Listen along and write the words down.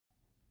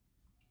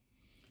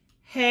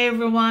Hey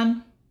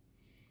everyone,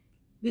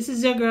 this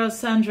is your girl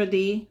Sandra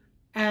D,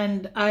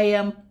 and I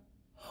am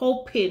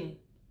hoping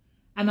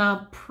and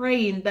I'm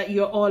praying that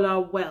you all are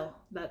well,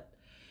 that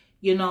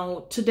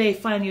today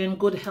find you in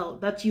good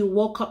health, that you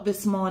woke up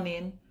this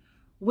morning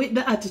with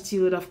the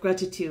attitude of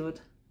gratitude,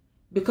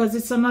 because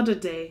it's another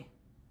day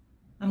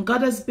and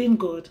God has been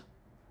good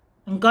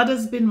and God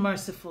has been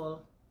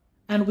merciful,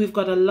 and we've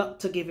got a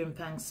lot to give him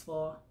thanks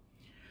for.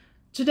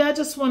 Today I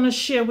just want to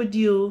share with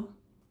you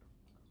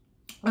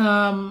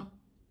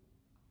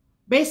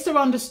based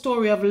around the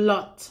story of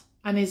Lot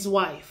and his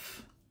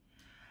wife.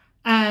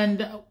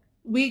 And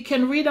we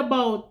can read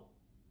about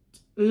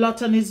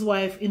Lot and his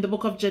wife in the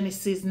book of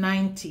Genesis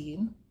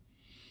 19.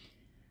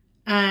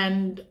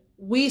 And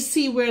we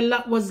see where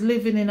Lot was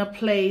living in a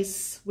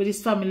place, with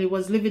his family,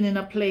 was living in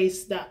a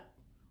place that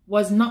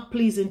was not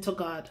pleasing to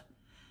God.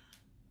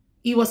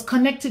 He was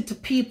connected to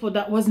people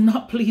that was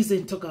not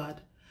pleasing to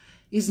God.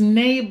 His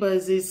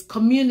neighbors, his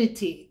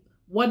community,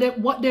 what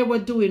they were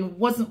doing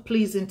wasn't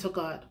pleasing to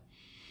God.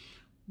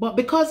 But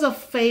because of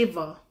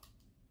favor,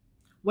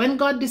 when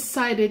God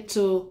decided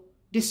to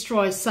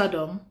destroy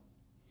Sodom,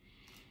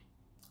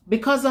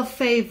 because of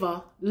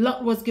favor,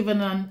 Lot was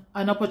given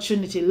an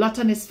opportunity. Lot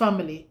and his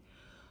family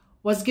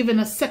was given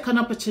a second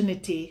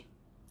opportunity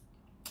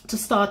to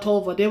start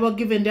over. They were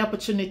given the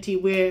opportunity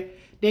where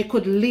they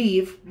could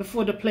leave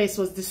before the place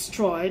was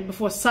destroyed,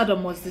 before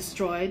Sodom was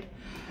destroyed,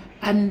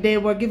 and they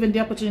were given the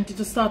opportunity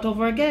to start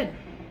over again.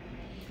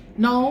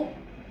 Now,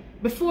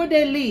 before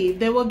they leave,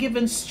 they were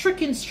given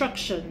strict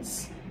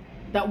instructions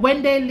that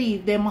when they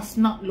leave, they must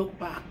not look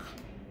back.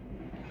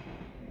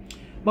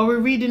 But we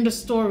read in the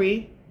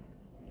story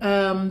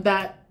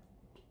that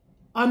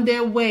on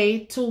their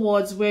way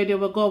towards where they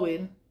were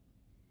going,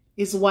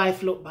 his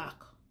wife looked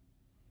back.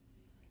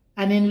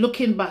 And in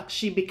looking back,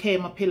 she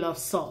became a pillar of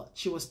salt.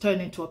 She was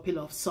turned into a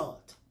pillar of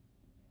salt.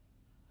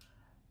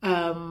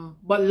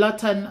 But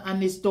Lot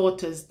and his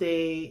daughters,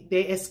 they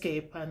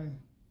escaped and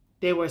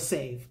they were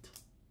saved.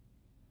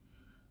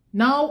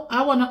 Now,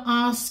 I want to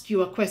ask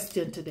you a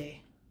question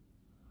today.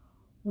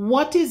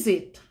 What is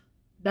it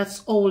that's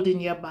holding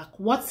you back?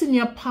 What's in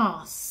your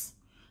past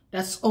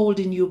that's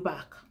holding you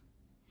back?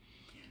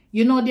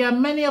 You know, there are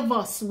many of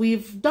us,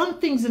 we've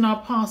done things in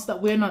our past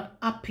that we're not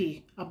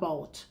happy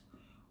about.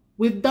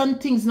 We've done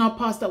things in our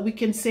past that we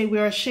can say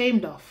we're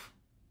ashamed of.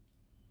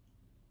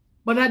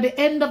 But at the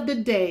end of the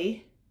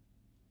day,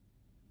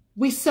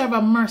 we serve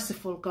a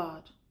merciful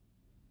God.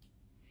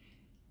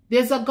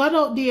 There's a God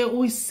out there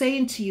who is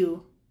saying to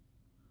you,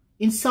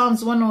 in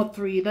Psalms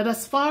 103, that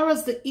as far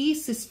as the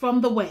east is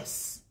from the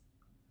west,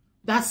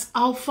 that's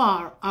how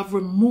far I've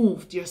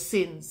removed your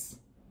sins.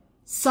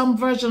 Some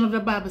version of the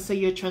Bible say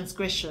your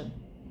transgression.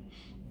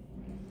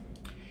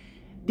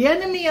 The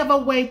enemy have a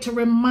way to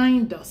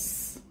remind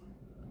us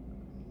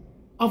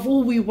of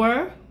who we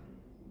were,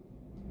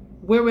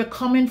 where we're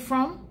coming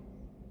from.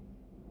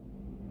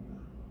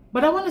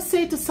 But I want to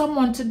say to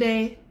someone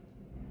today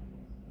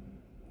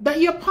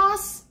that your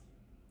past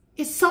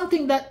is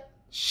something that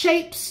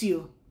shapes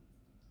you.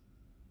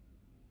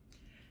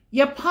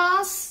 Your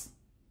past,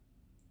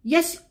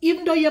 yes,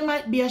 even though you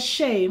might be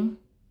ashamed,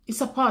 it's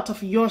a part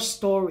of your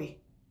story.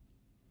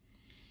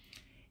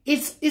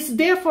 It's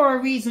there for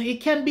a reason.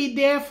 It can be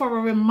there for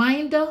a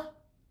reminder,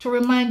 to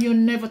remind you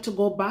never to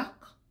go back.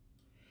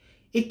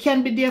 It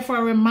can be there for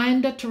a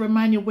reminder to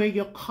remind you where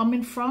you're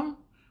coming from,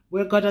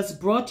 where God has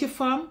brought you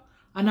from,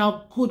 and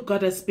how good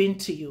God has been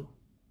to you.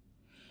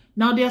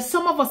 Now, there are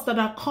some of us that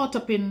are caught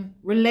up in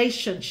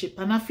relationship,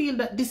 and I feel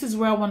that this is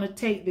where I want to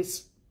take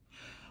this.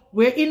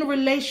 We're in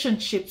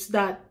relationships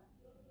that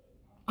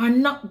are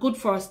not good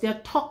for us. They're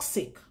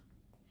toxic.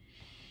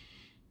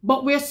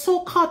 But we're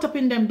so caught up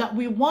in them that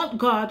we want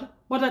God,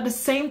 but at the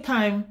same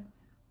time,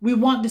 we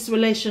want this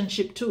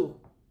relationship too.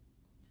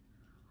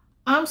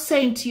 I'm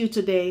saying to you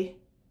today,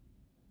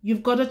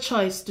 you've got a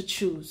choice to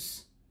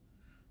choose.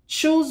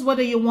 Choose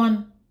whether you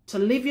want to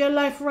live your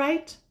life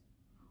right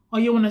or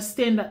you want to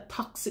stay in that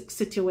toxic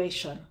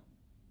situation.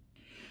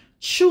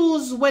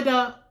 Choose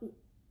whether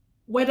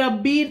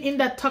being in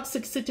that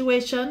toxic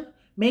situation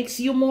makes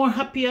you more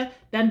happier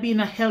than being in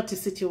a healthy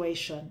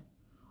situation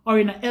or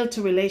in a healthy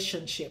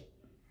relationship.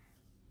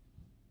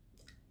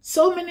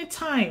 So many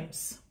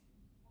times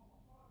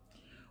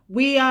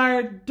we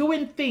are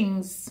doing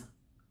things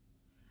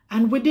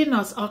and within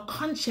us, our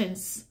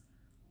conscience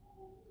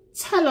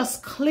tell us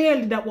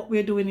clearly that what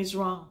we're doing is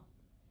wrong,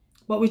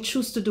 but we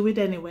choose to do it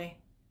anyway.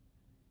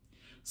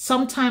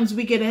 Sometimes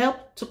we get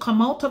help to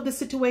come out of the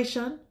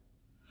situation,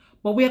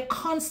 but we're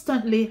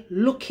constantly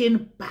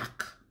looking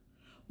back.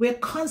 We're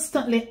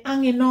constantly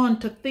hanging on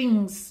to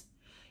things.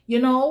 You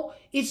know,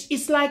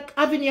 it's like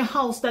having your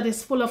house that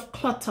is full of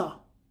clutter.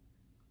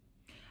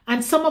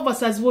 And some of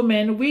us as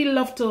women, we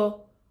love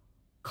to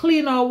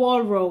clean our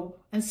wardrobe.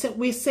 And so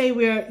we say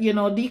we're,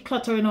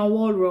 decluttering our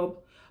wardrobe.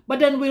 But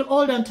then we'll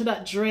hold on to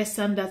that dress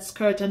and that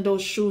skirt and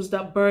those shoes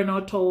that burn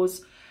our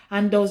toes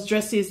and those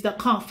dresses that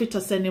can't fit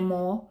us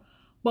anymore.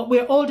 But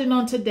we're holding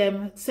on to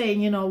them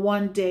saying,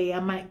 one day I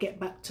might get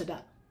back to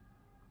that.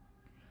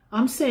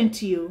 I'm saying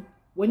to you,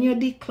 When you're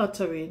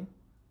decluttering,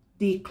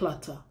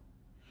 declutter.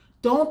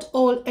 Don't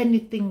hold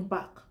anything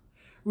back.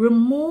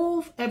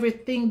 Remove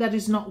everything that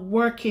is not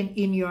working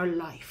in your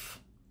life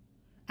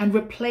and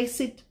replace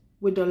it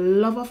with the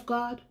love of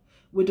God,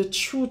 with the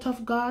truth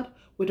of God,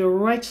 with the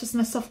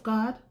righteousness of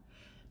God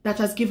that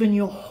has given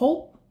you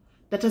hope,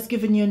 that has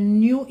given you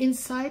new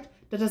insight,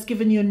 that has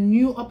given you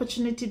new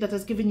opportunity, that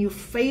has given you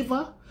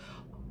favor.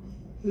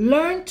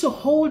 Learn to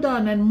hold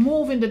on and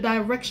move in the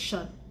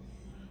direction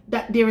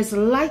that there is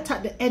light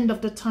at the end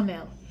of the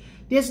tunnel.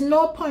 There's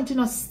no point in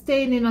us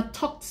staying in a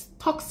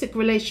toxic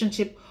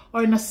relationship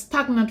or in a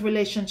stagnant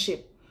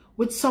relationship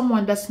with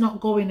someone that's not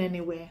going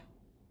anywhere.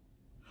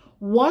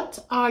 What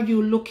are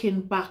you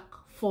looking back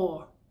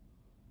for?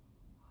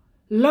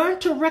 Learn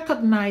to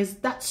recognize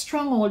that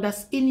stronghold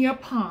that's in your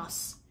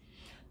past,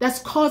 that's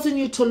causing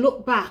you to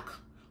look back,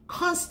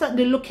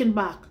 constantly looking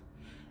back.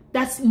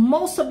 That's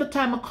most of the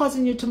time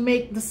causing you to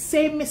make the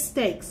same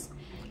mistakes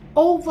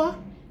over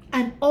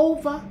and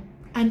over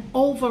and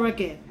over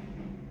again.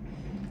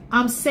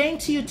 I'm saying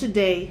to you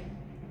today,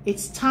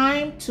 it's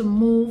time to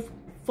move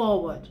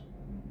forward.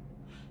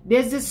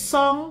 There's this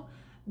song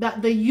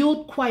that the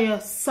youth choir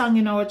sang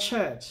in our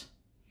church.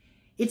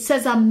 It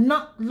says, I'm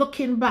not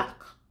looking back.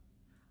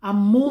 I'm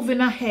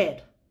moving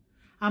ahead.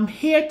 I'm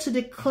here to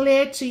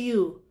declare to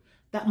you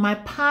that my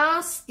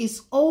past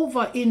is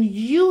over in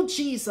you,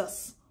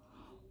 Jesus.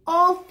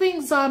 All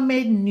things are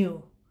made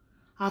new.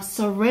 I've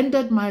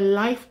surrendered my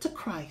life to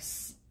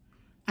Christ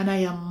and I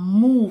am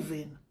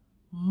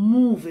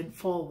moving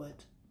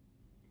forward.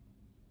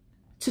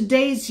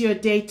 Today is your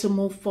day to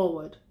move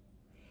forward.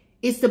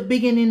 It's the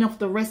beginning of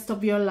the rest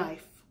of your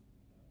life.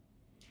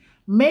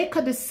 Make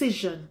a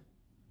decision.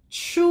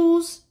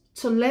 Choose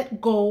to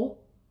let go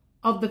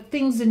of the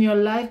things in your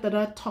life that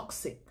are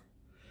toxic.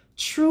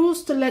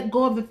 Choose to let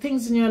go of the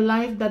things in your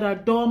life that are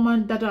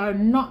dormant, that are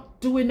not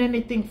doing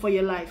anything for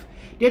your life.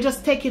 They're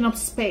just taking up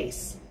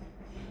space.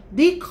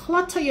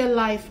 Declutter your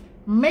life.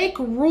 Make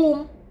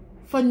room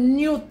for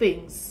new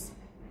things.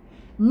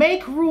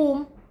 Make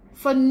room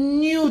for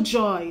new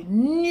joy,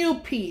 new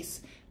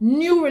peace,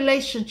 new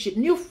relationship,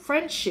 new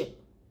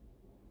friendship,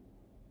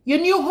 your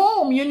new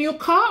home, your new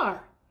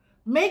car.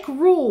 Make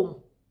room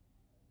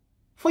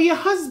for your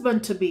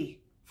husband to be,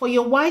 for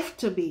your wife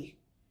to be.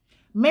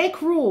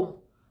 Make room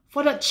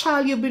for that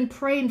child you've been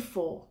praying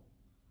for.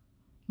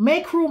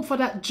 Make room for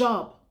that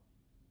job.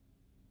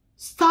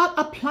 Start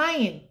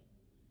applying.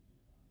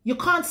 You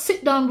can't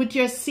sit down with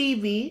your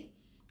CV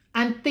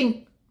and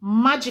think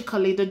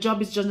magically the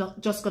job is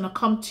just going to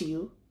come to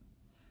you.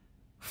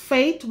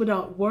 Faith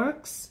without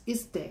works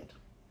is dead.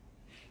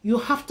 You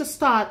have to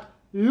start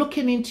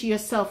looking into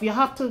yourself. You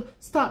have to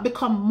start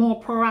become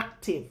more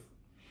proactive.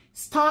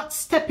 Start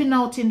stepping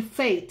out in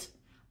faith.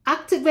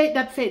 Activate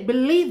that faith.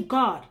 Believe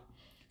God.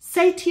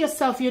 Say to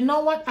yourself, you know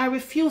what? I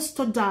refuse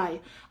to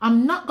die.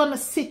 I'm not going to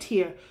sit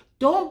here.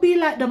 Don't be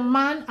like the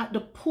man at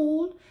the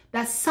pool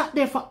that sat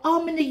there for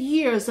how many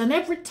years, and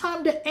every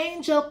time the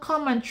angel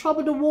come and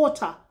trouble the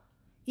water,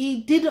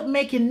 he didn't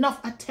make enough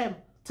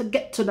attempt to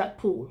get to that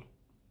pool.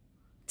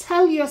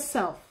 Tell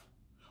yourself,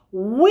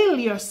 will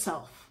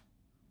yourself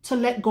to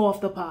let go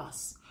of the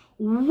past.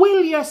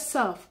 Will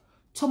yourself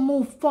to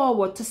move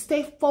forward, to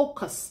stay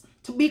focused,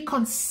 to be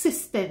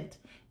consistent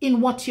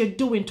in what you're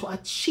doing to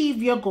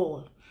achieve your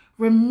goal.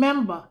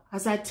 Remember,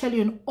 as I tell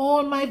you in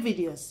all my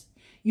videos,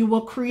 you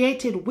were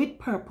created with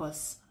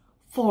purpose,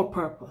 for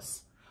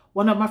purpose.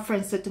 One of my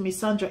friends said to me,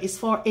 Sandra, it's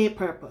for a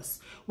purpose.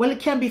 Well, it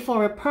can be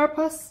for a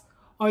purpose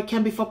or it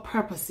can be for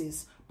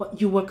purposes, but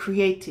you were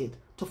created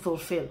to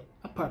fulfill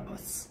a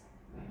purpose.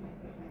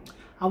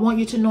 I want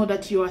you to know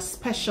that you are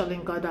special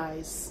in God's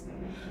eyes,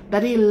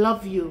 that He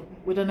loves you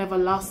with an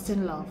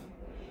everlasting love.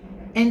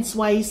 Hence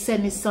why He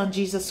sent His Son,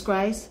 Jesus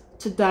Christ,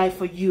 to die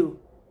for you,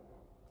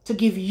 to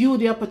give you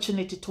the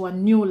opportunity to a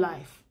new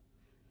life.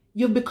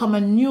 You've become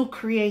a new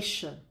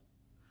creation.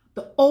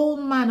 The old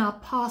man are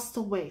passed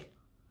away.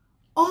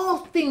 All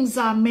things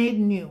are made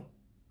new.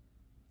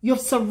 You've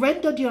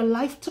surrendered your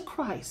life to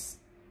Christ.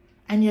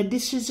 And your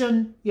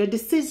decision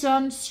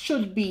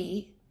should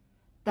be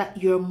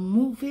that you're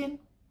moving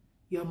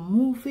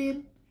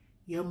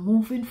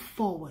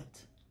forward.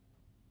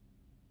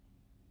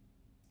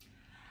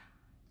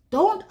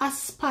 Don't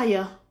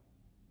aspire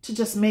to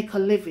just make a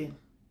living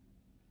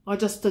or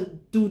just to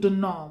do the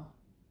norm.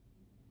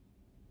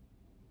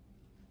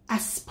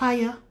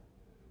 Aspire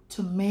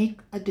to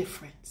make a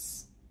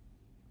difference.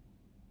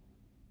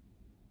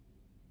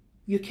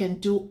 You can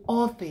do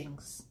all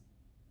things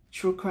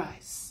through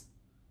Christ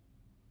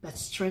that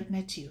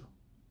strengtheneth you.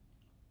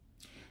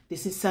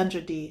 This is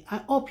Sandra D. I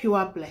hope you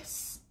are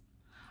blessed.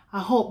 I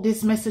hope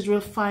this message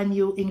will find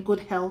you in good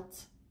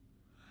health.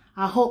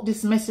 I hope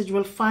this message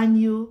will find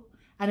you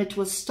and it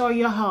will stir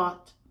your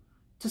heart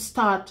to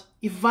start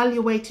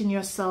evaluating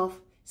yourself.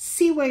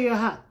 See where you're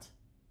at.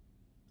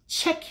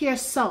 Check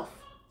yourself.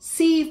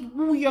 See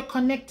who you're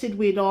connected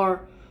with,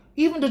 or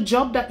even the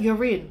job that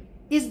you're in.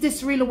 Is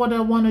this really what I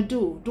want to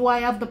do? Do I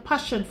have the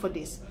passion for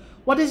this?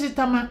 What is it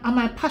am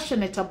I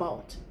passionate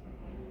about?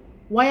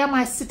 Why am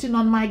I sitting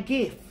on my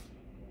gift?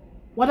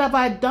 What have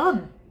I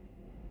done?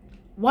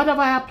 What have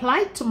I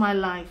applied to my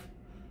life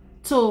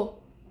to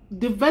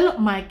develop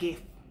my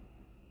gift?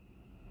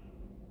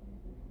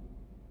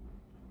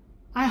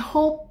 I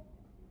hope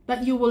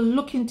that you will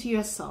look into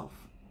yourself.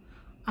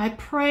 I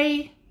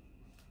pray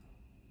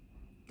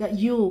that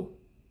you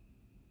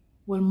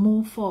will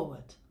move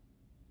forward,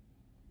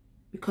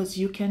 because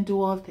you can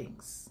do all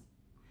things.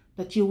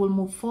 That you will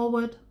move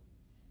forward,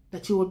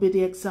 that you will be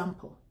the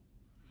example,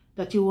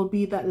 that you will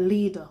be that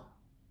leader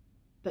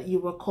that you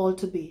were called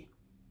to be.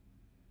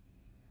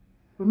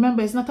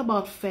 Remember, it's not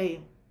about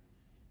fame.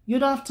 You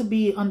don't have to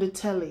be on the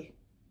telly,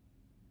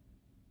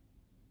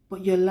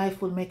 but your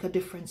life will make a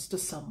difference to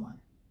someone.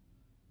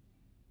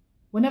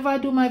 Whenever I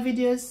do my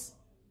videos,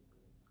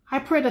 I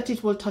pray that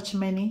it will touch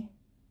many.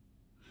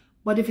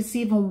 But if it's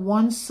even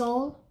one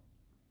soul,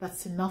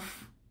 that's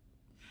enough.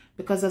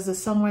 Because as the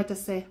songwriter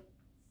say,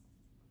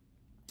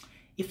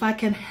 if I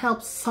can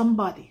help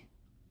somebody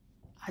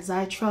as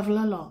I travel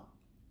along,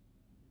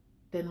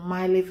 then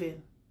my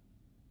living,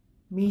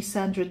 me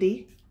Sandra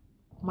D,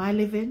 my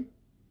living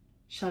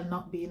shall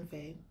not be in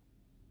vain.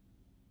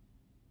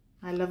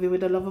 I love you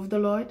with the love of the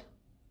Lord.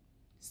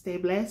 Stay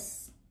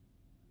blessed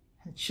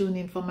and tune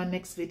in for my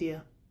next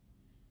video.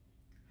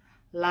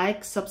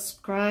 Like,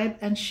 subscribe,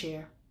 and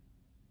share.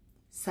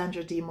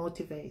 Sandra D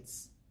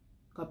Motivates.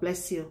 God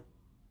bless you.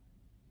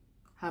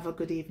 Have a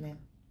good evening.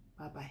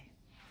 Bye-bye.